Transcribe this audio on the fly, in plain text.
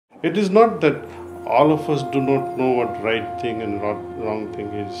It is not that all of us do not know what right thing and wrong thing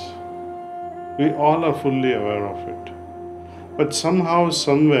is. We all are fully aware of it. But somehow,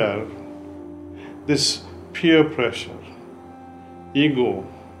 somewhere, this peer pressure, ego,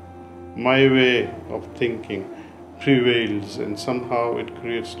 my way of thinking prevails, and somehow it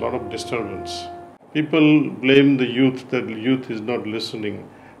creates a lot of disturbance. People blame the youth that youth is not listening,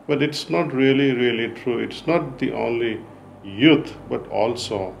 but it's not really true. It's not the only youth, but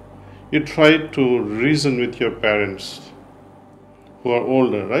also you try to reason with your parents who are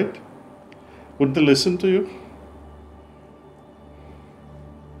older, right? Would they listen to you?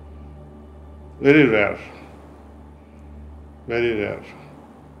 Very rare. Very rare.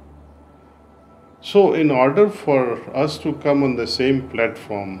 So, in order for us to come on the same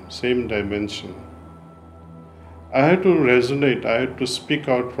platform, same dimension, I had to resonate, I had to speak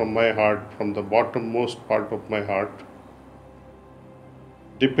out from my heart, from the bottommost part of my heart,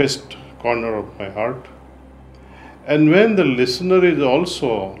 deepest corner of my heart. And when the listener is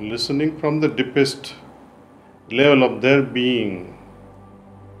also listening from the deepest level of their being,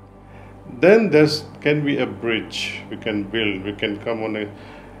 then there can be a bridge we can build, we can come on a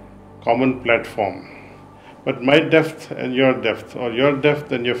common platform. But my depth and your depth, or your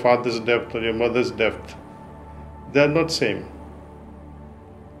depth and your father's depth, or your mother's depth, they are not same.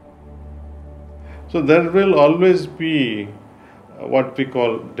 So there will always be what we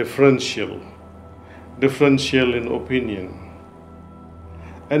call differential in opinion,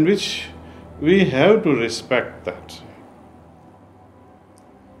 and which we have to respect that.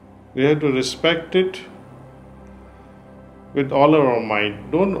 We have to respect it with all our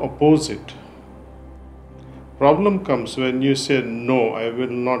might. Don't oppose it. Problem comes when you say, no, I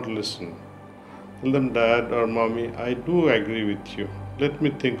will not listen. Tell them, Dad or Mommy, I do agree with you. Let me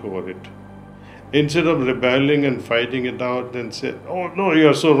think over it. Instead of rebelling and fighting it out, then say, oh no, you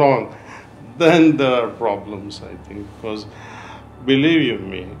are so wrong. Then there are problems, I think. Because believe you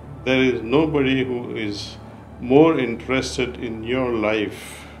me, there is nobody who is more interested in your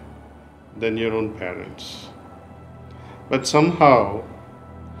life than your own parents. But somehow,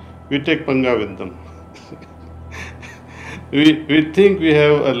 we take panga with them. we think we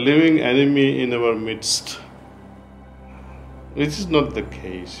have a living enemy in our midst, which is not the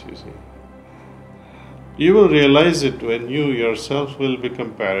case, you see. You will realize it when you yourself will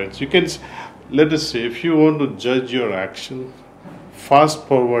become parents. You can, let us say, if you want to judge your action, fast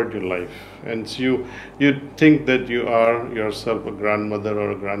forward your life, and you think that you are yourself a grandmother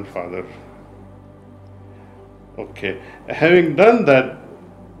or a grandfather. Okay, having done that,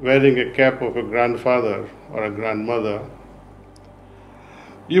 wearing a cap of a grandfather or a grandmother,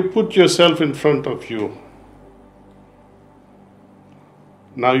 you put yourself in front of you.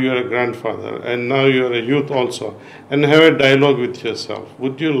 Now you are a grandfather, and now you are a youth also, and have a dialogue with yourself.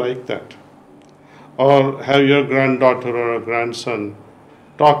 Would you like that? Or have your granddaughter or a grandson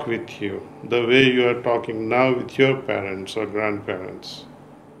talk with you the way you are talking now with your parents or grandparents?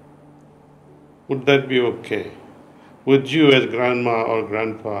 Would that be okay? Would you as grandma or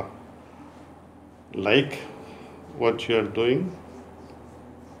grandpa like what you are doing?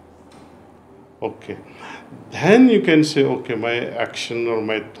 Okay. Then you can say, okay, my action or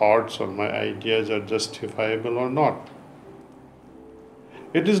my thoughts or my ideas are justifiable or not.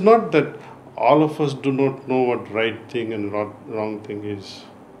 It is not that all of us do not know what right thing and wrong thing is.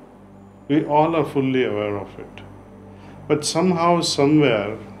 We all are fully aware of it. But somehow,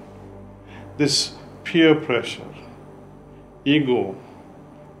 somewhere, this peer pressure, ego,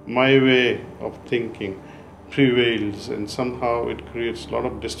 my way of thinking prevails, and somehow it creates a lot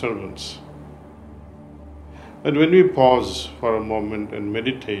of disturbance. But when we pause for a moment and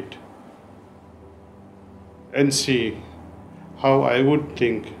meditate and see how I would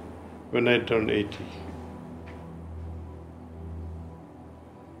think when I turn 80,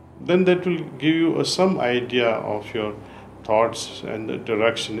 then that will give you some idea of your thoughts and the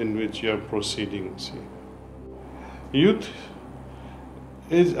direction in which you are proceeding. See, youth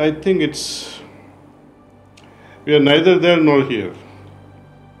is, I think we are neither there nor here.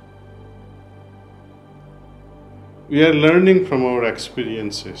 We are learning from our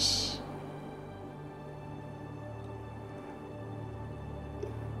experiences.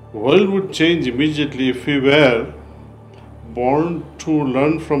 The world would change immediately if we were born to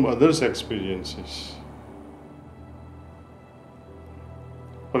learn from others' experiences.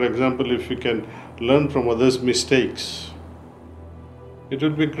 For example, if we can learn from others' mistakes, it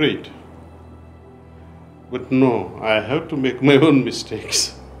would be great. But no, I have to make my own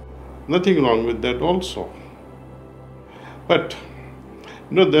mistakes. Nothing wrong with that also. But,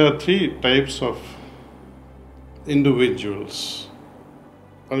 there are three types of individuals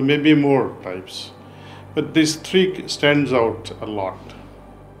or maybe more types. But these three stands out a lot.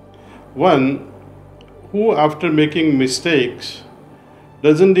 One, who after making mistakes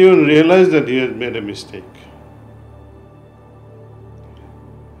doesn't even realize that he has made a mistake.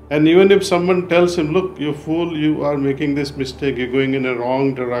 And even if someone tells him, look, you fool, you are making this mistake, you're going in a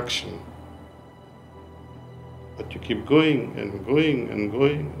wrong direction. But you keep going and going and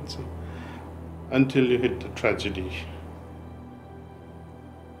going until you hit the tragedy.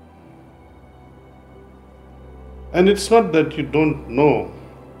 And it's not that you don't know.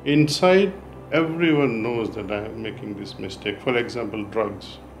 Inside, everyone knows that I am making this mistake. For example,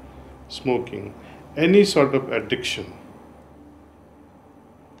 drugs, smoking, any sort of addiction.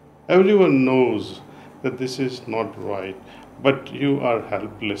 Everyone knows that this is not right, but you are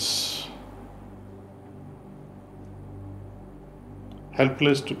helpless.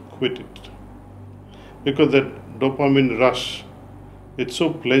 Helpless to quit it. Because that dopamine rush, it's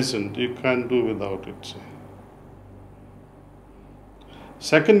so pleasant, you can't do without it.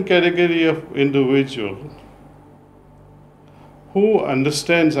 Second category of individual who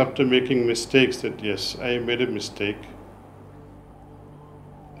understands after making mistakes that yes, I made a mistake.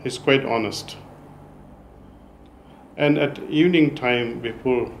 He's quite honest. And at evening time,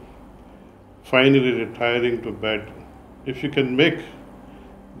 before finally retiring to bed, if you can make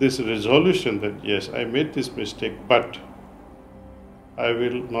this resolution that yes, I made this mistake, but I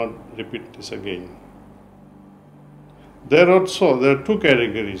will not repeat this again. There are two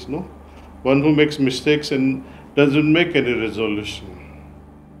categories, no? One who makes mistakes and doesn't make any resolution.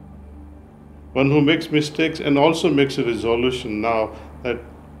 One who makes mistakes and also makes a resolution now that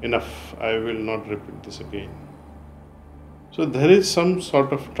enough, I will not repeat this again. So there is some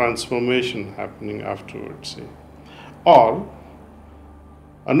sort of transformation happening afterwards. Or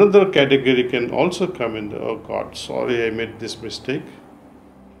another category can also come in, oh God, sorry I made this mistake.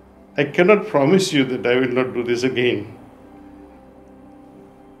 I cannot promise you that I will not do this again.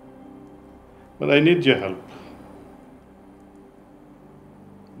 But I need your help.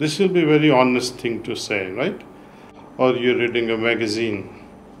 This will be a very honest thing to say, right? Or you're reading a magazine.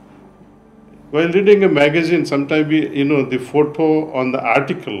 While reading a magazine, sometimes the photo on the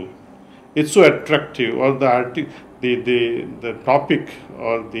article, it's so attractive, or the topic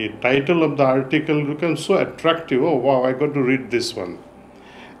or the title of the article becomes so attractive. Oh wow, I got to read this one.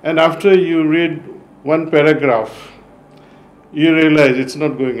 And after you read one paragraph, you realize it's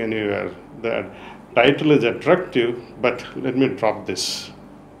not going anywhere. The title is attractive, but let me drop this.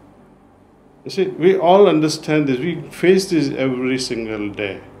 You see, we all understand this. We face this every single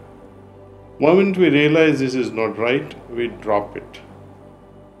day. The moment we realize this is not right, we drop it.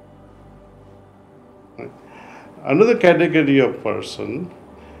 Another category of person,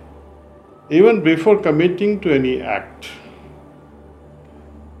 even before committing to any act,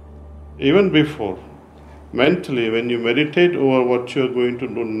 even before, mentally, when you meditate over what you are going to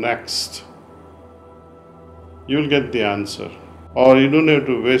do next, you will get the answer. Or you don't have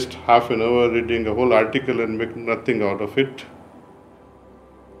to waste half an hour reading a whole article and make nothing out of it.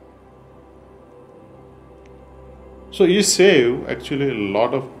 So you save actually a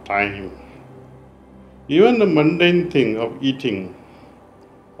lot of time. Even the mundane thing of eating,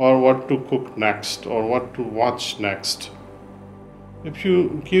 or what to cook next, or what to watch next. If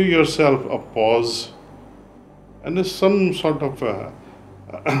you give yourself a pause and some sort of a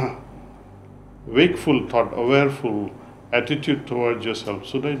wakeful thought, awareful attitude towards yourself,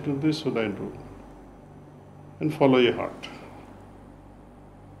 should I do this, should I do? And follow your heart.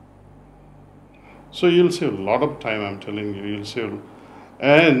 So you'll save a lot of time, I'm telling you, you'll save,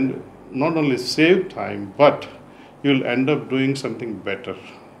 and not only save time, but you'll end up doing something better.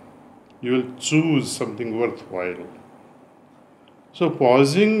 You will choose something worthwhile. So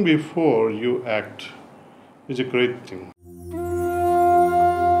pausing before you act is a great thing.